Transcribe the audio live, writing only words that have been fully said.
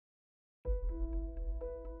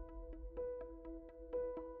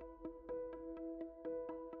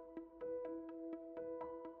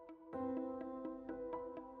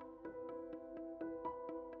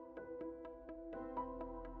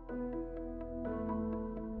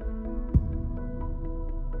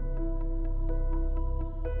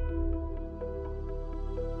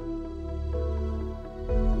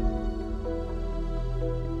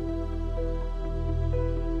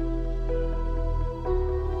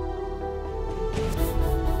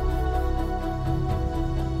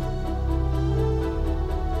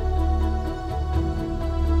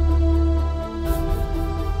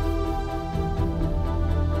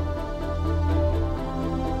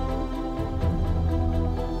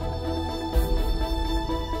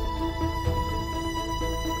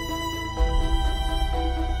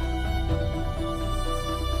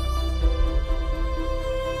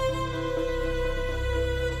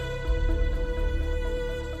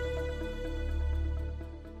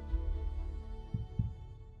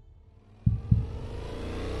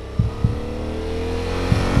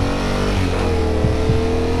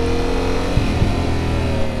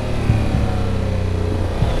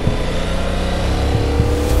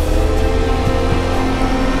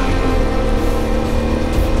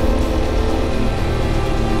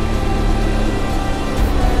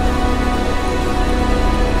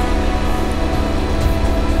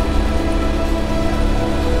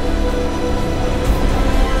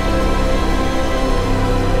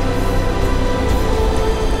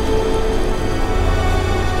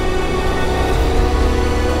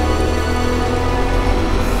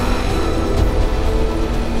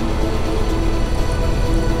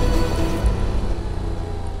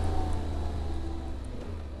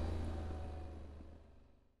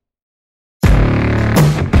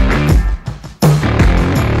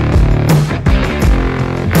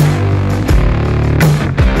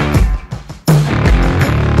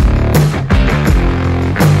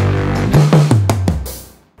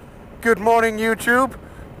Good morning, YouTube.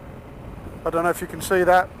 I don't know if you can see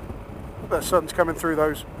that. The sun's coming through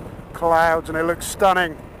those clouds and it looks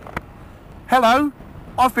stunning. Hello,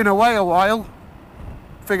 I've been away a while.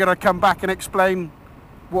 Figured I'd come back and explain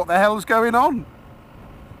what the hell's going on.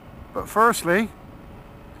 But firstly,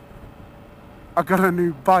 I got a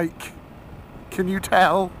new bike. Can you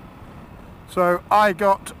tell? So I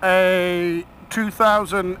got a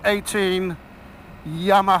 2018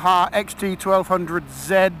 Yamaha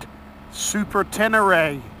XT1200Z Super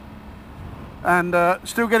Tenere, and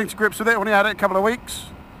still getting to grips with it. Only had it a couple of weeks.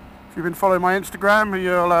 If you've been following my Instagram,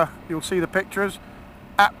 you'll see the pictures.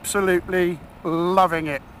 Absolutely loving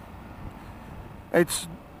it. It's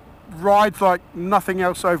rides like nothing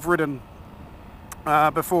else I've ridden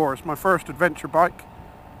before. It's my first adventure bike.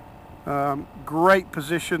 Great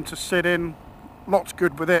position to sit in. Lots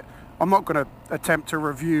good with it. I'm not going to attempt to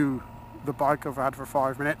review the bike I've had for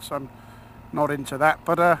 5 minutes. I'm not into that,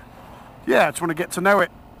 but yeah, I just want to get to know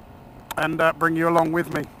it and bring you along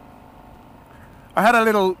with me. I had a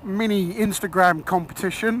little mini Instagram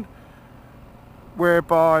competition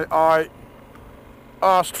whereby I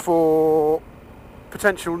asked for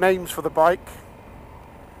potential names for the bike.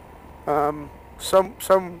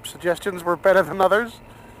 Some suggestions were better than others.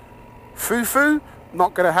 Fufu,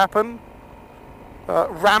 not going to happen.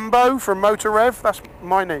 Rambo from Motor Rev, that's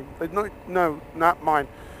my name. No, not mine.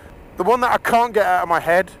 The one that I can't get out of my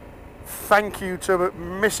head, thank you to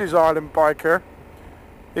Mrs. Island Biker,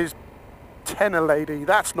 is Tenor Lady.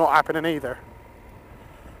 That's not happening either.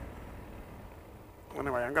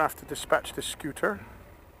 Anyway, I'm going to have to dispatch this scooter.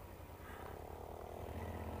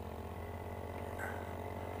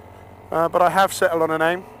 But I have settled on a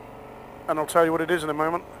name, and I'll tell you what it is in a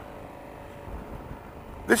moment.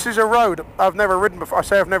 This is a road I've never ridden before. I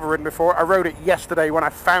say I've never ridden before. I rode it yesterday when I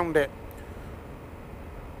found it.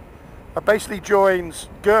 It basically joins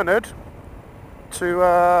Gurnard to,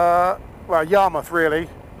 well, Yarmouth really,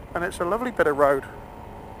 and it's a lovely bit of road.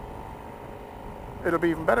 It'll be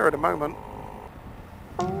even better at the moment.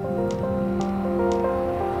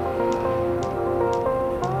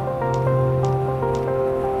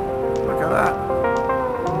 Look at that.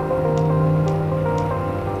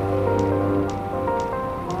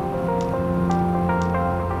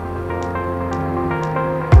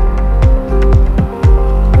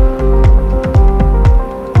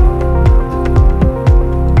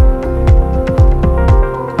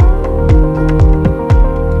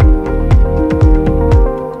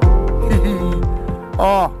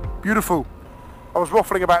 Beautiful. I was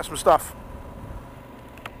waffling about some stuff.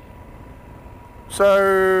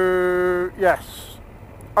 So yes,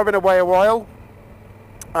 I've been away a while.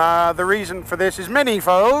 The reason for this is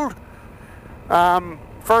many-fold.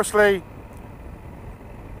 Firstly,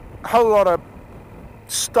 a whole lot of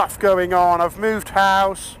stuff going on. I've moved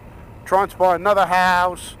house, trying to buy another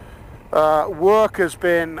house. Work has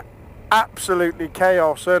been absolutely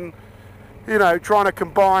chaos, and you know, trying to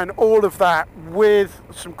combine all of that with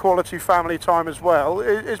some quality family time as well,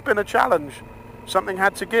 it's been a challenge. Something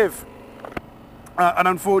had to give. And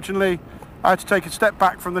unfortunately, I had to take a step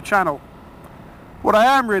back from the channel. What I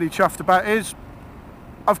am really chuffed about is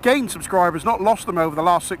I've gained subscribers, not lost them over the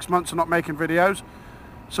last 6 months of not making videos.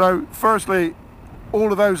 So firstly,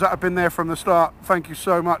 all of those that have been there from the start, thank you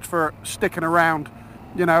so much for sticking around.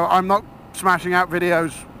 You know, I'm not smashing out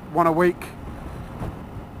videos one a week.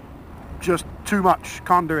 Just too much,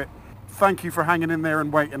 can't do it. Thank you for hanging in there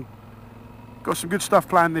and waiting. Got some good stuff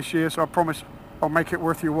planned this year, so I promise I'll make it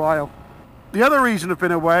worth your while. The other reason I've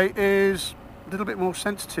been away is a little bit more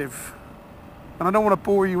sensitive. And I don't want to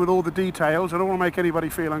bore you with all the details. I don't want to make anybody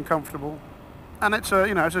feel uncomfortable. And it's a,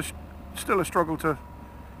 you know, still a struggle to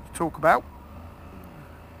talk about.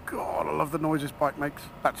 God, I love the noise this bike makes.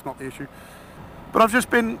 That's not the issue. But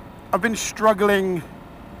I've been struggling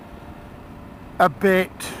a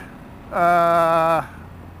bit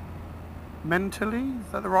mentally,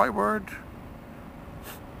 is that the right word?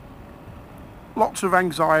 Lots of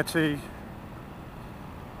anxiety.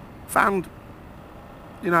 Found,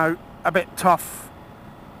 you know, a bit tough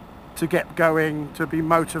to get going, to be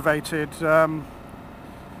motivated, and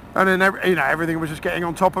then you know, everything was just getting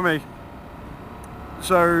on top of me.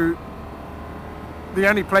 So the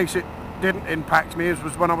only place it didn't impact me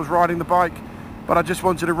was when I was riding the bike. But I just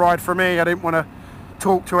wanted to ride for me. I didn't want to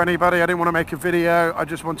talk to anybody. I didn't want to make a video. I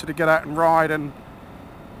just wanted to get out and ride and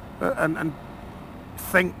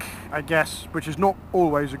think, I guess, which is not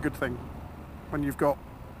always a good thing when you've got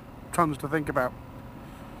tons to think about.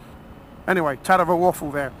 Anyway, tad of a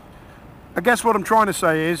waffle there. I guess what I'm trying to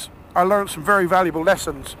say is I learned some very valuable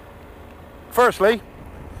lessons. Firstly,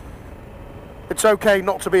 it's okay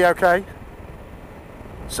not to be okay.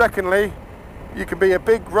 Secondly, you can be a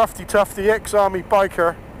big roughy-tufty ex-army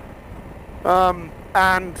biker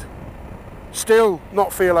and still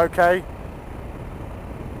not feel okay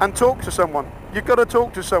and talk to someone. You've got to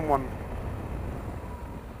talk to someone.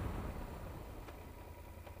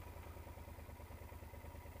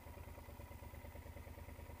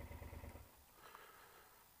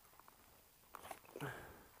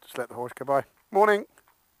 Just let the horse go by. Morning.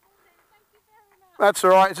 That's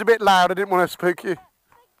all right. It's a bit loud. I didn't want to spook you.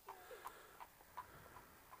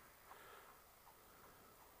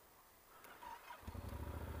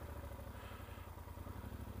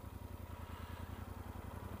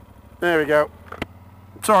 There we go.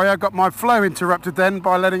 Sorry, I got my flow interrupted then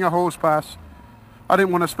by letting a horse pass. I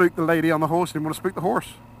didn't want to spook the lady on the horse. I didn't want to spook the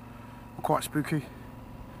horse. Quite spooky.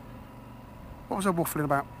 What was I waffling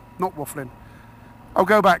about? Not waffling. I'll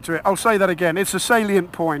go back to it. I'll say that again. It's a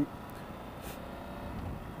salient point.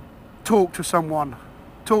 Talk to someone.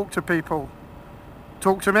 Talk to people.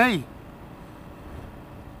 Talk to me.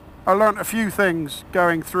 I learnt a few things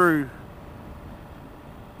going through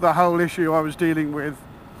the whole issue I was dealing with.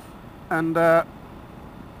 And I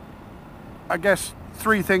guess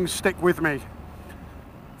 3 things stick with me.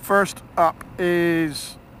 First up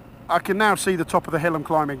is I can now see the top of the hill I'm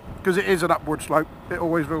climbing, because it is an upward slope. It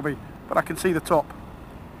always will be, but I can see the top.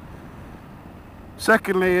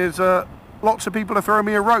 Secondly is lots of people are throwing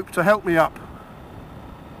me a rope to help me up.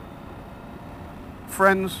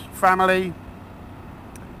 Friends, family,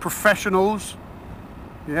 professionals.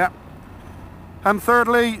 Yeah. And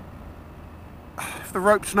thirdly, if the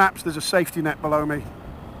rope snaps, there's a safety net below me.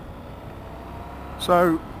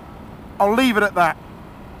 So I'll leave it at that.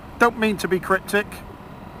 Don't mean to be cryptic,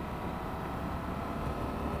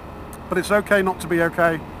 but it's okay not to be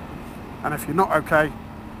okay. And if you're not okay,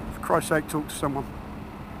 for Christ's sake, talk to someone,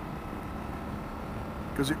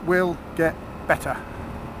 because it will get better.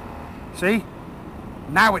 See?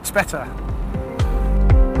 Now it's better.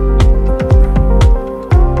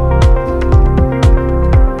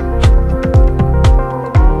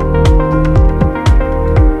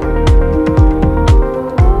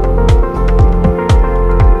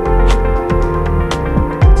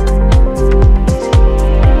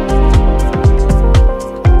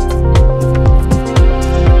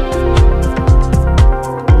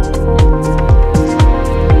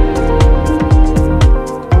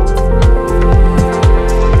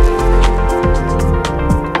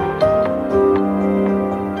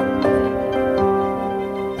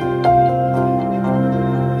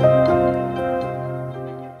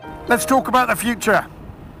 Let's talk about the future.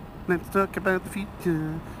 Let's talk about the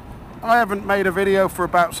future. I haven't made a video for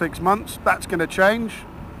about 6 months. That's going to change.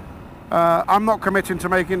 I'm not committing to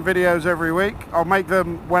making videos every week. I'll make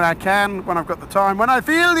them when I can, when I've got the time, when I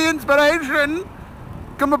feel the inspiration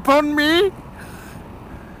come upon me.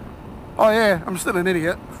 Oh yeah, I'm still an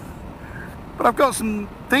idiot. But I've got some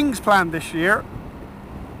things planned this year.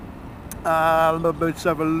 Let's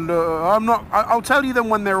have a look. I'll tell you them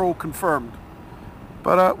when they're all confirmed.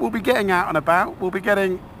 But we'll be getting out and about. We'll be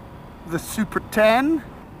getting the Super 10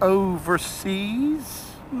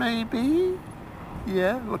 overseas, maybe.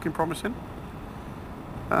 Yeah, looking promising.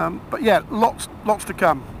 But yeah, lots to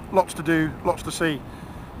come, lots to do, lots to see.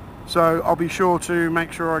 So I'll be sure to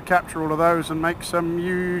make sure I capture all of those and make some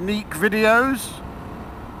unique videos.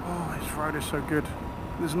 Oh, this road is so good.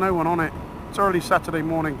 There's no one on it. It's early Saturday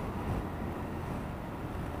morning.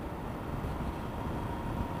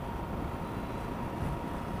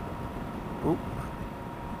 Oh.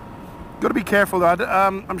 Got to be careful though.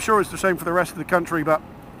 I'm sure it's the same for the rest of the country, but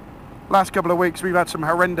last couple of weeks we've had some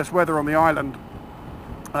horrendous weather on the island.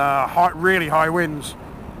 Really high winds.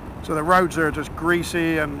 So the roads are just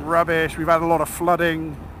greasy and rubbish. We've had a lot of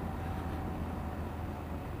flooding,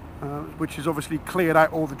 which has obviously cleared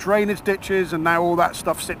out all the drainage ditches, and now all that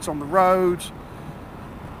stuff sits on the roads.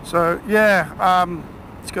 So yeah,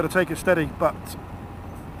 it's got to take it steady, but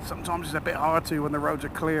sometimes it's a bit hard to when the roads are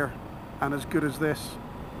clear and as good as this.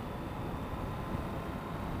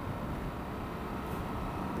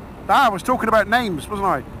 I was talking about names, wasn't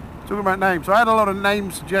I? Talking about names. I had a lot of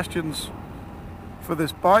name suggestions for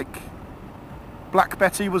this bike. Black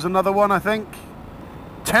Betty was another one, I think.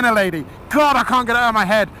 Tenere Lady. God, I can't get it out of my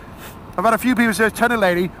head. I've had a few people say Tenere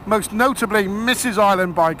Lady, most notably Mrs.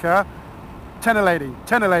 Island Biker. Tenere Lady.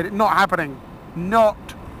 Tenere Lady. Not happening.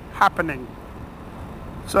 Not happening.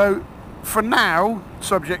 So, for now,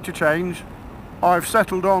 subject to change, I've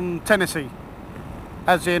settled on Tennessee.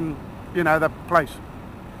 As in, you know, the place.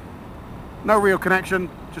 No real connection,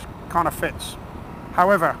 just kind of fits.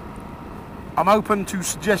 However, I'm open to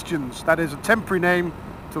suggestions. That is a temporary name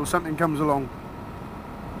till something comes along.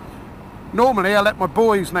 Normally I let my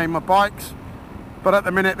boys name my bikes, but at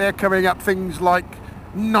the minute they're coming up things like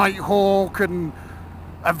Nighthawk and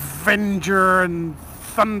Avenger and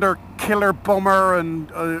Thunder Killer Bomber and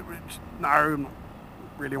no, I don't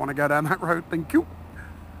really want to go down that road, thank you.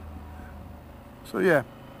 So yeah,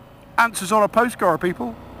 answers on a postcard,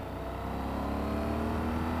 people.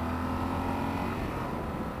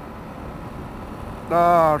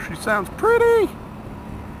 Oh, she sounds pretty.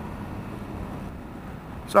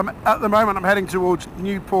 So at the moment I'm heading towards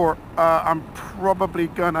Newport. I'm probably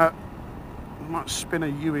gonna, I might spin a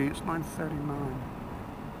UE. It's 9:39.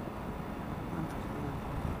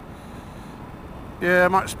 Yeah, I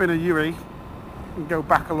might spin a UE and go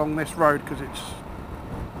back along this road because it's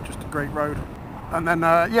just a great road. And then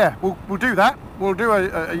yeah, we'll do that. We'll do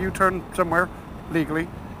a U-turn somewhere legally,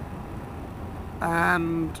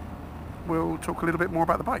 and we'll talk a little bit more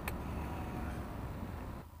about the bike.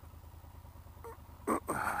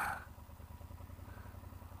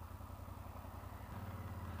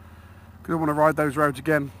 Because I want to ride those roads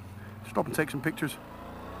again. Stop and take some pictures.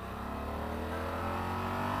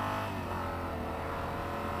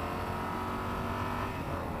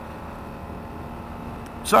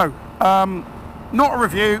 So, not a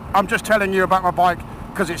review. I'm just telling you about my bike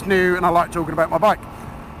because it's new and I like talking about my bike.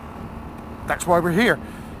 That's why we're here.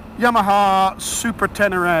 Yamaha Super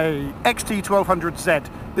Tenere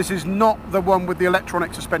XT1200Z. This is not the one with the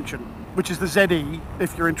electronic suspension, which is the ZE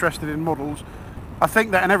if you're interested in models. I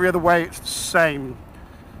think that in every other way it's the same.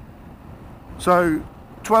 So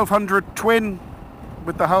 1200 twin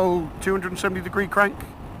with the whole 270-degree crank.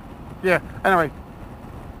 Yeah, anyway,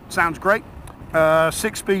 sounds great.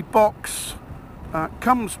 6-speed box.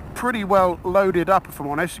 Comes pretty well loaded up, if I'm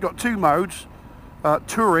honest. You've got two modes,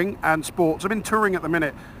 touring and sports. I'm in touring at the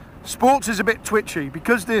minute. Sports is a bit twitchy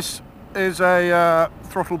because this is a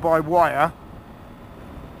throttle by wire.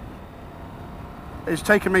 It's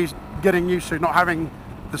taken me getting used to not having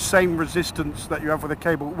the same resistance that you have with a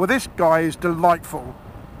cable. Well, this guy is delightful.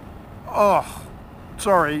 Oh,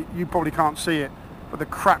 sorry, you probably can't see it, but the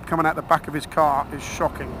crap coming out the back of his car is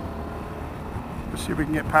shocking. Let's see if we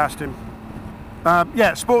can get past him.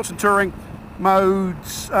 Yeah, sports and touring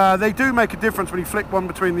modes, they do make a difference when you flick one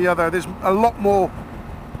between the other. There's a lot more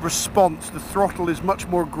response. The throttle is much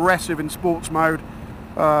more aggressive in sports mode.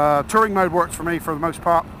 Touring mode works for me for the most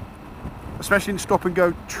part, especially in stop and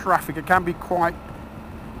go traffic. It can be quite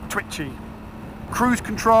twitchy. Cruise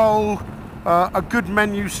control, a good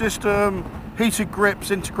menu system, heated grips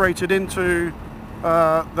integrated into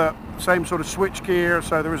the same sort of switch gear,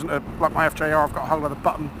 so there isn't a, like my FJR, I've got a whole other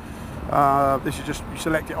button. This is just, you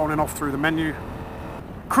select it on and off through the menu.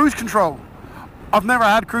 Cruise control. I've never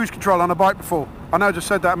had cruise control on a bike before. I know I just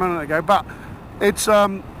said that a minute ago, but it's,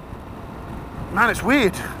 man, it's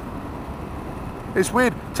weird. It's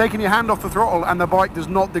weird taking your hand off the throttle and the bike does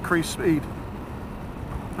not decrease speed.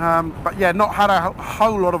 But yeah, not had a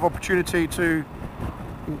whole lot of opportunity to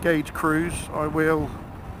engage cruise. I will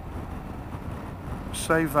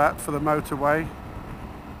save that for the motorway.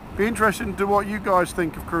 Be interested to what you guys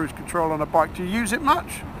think of cruise control on a bike. Do you use it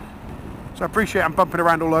much? So I appreciate I'm bumping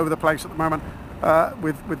around all over the place at the moment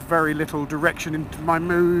with very little direction into my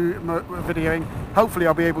videoing. Hopefully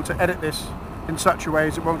I'll be able to edit this in such a way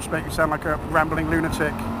as it won't make me sound like a rambling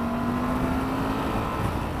lunatic.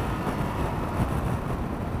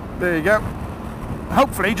 There you go.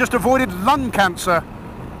 Hopefully just avoided lung cancer.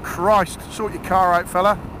 Christ, sort your car out,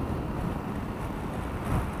 fella.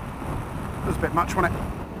 That was a bit much, wasn't it?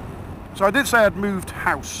 So I did say I'd moved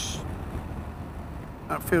house.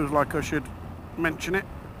 That feels like I should mention it.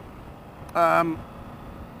 I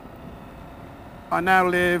now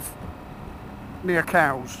live near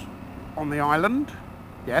cows on the island.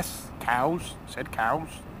 Yes, cows. Said cows.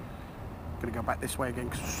 Gonna go back this way again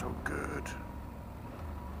because it's so good.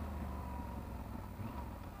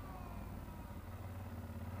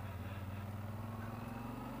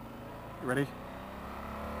 You ready?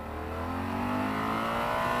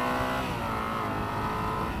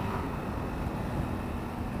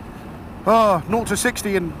 Oh, 0 to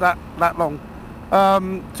 60 in that long.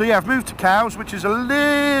 So yeah, I've moved to Cows, which is a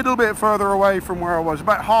little bit further away from where I was.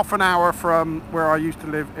 About half an hour from where I used to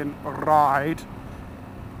live in Ryde.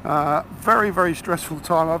 Very, very stressful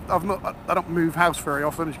time. I don't move house very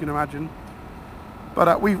often, as you can imagine.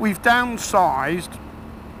 But we've downsized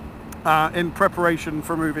in preparation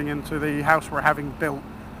for moving into the house we're having built.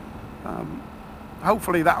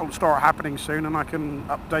 Hopefully that will start happening soon, and I can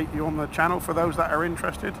update you on the channel for those that are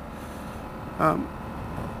interested.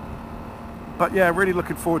 But yeah, really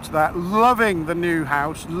looking forward to that. Loving the new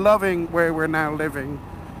house, loving where we're now living,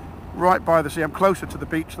 right by the sea. I'm closer to the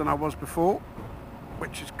beach than I was before,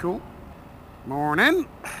 which is cool. Morning.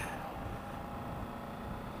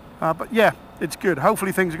 But yeah, it's good.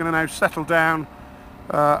 Hopefully things are going to now settle down.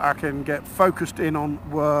 I can get focused in on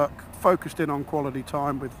work, focused in on quality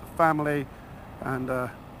time with the family, and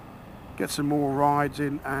get some more rides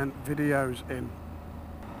in and videos in.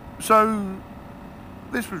 So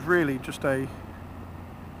this was really just a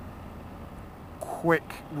quick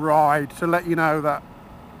ride to let you know that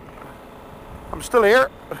I'm still here,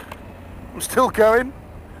 I'm still going,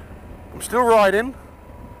 I'm still riding,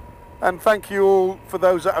 and thank you all for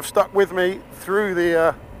those that have stuck with me through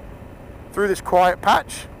the through this quiet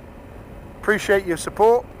patch. Appreciate your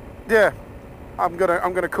support. Yeah, I'm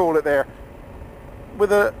gonna call it there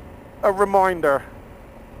with a reminder,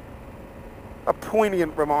 a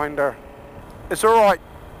poignant reminder. It's alright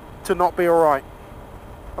to not be alright.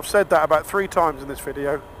 I've said that about 3 times in this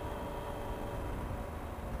video.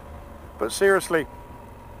 But seriously,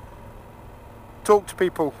 talk to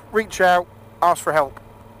people, reach out, ask for help.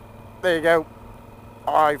 There you go.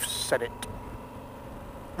 I've said it.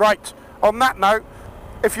 Right, on that note,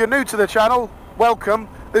 if you're new to the channel, welcome.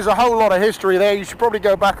 There's a whole lot of history there. You should probably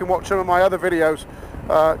go back and watch some of my other videos,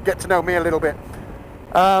 get to know me a little bit.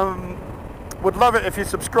 Would love it if you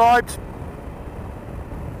subscribed.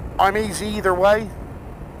 I'm easy either way.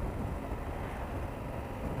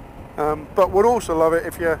 But would also love it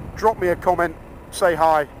if you drop me a comment, say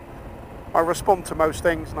hi. I respond to most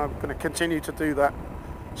things, and I'm going to continue to do that.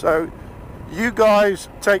 So you guys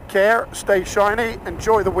take care, stay shiny,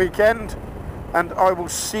 enjoy the weekend, and I will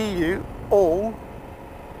see you all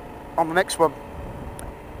on the next one.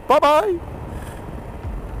 Bye bye.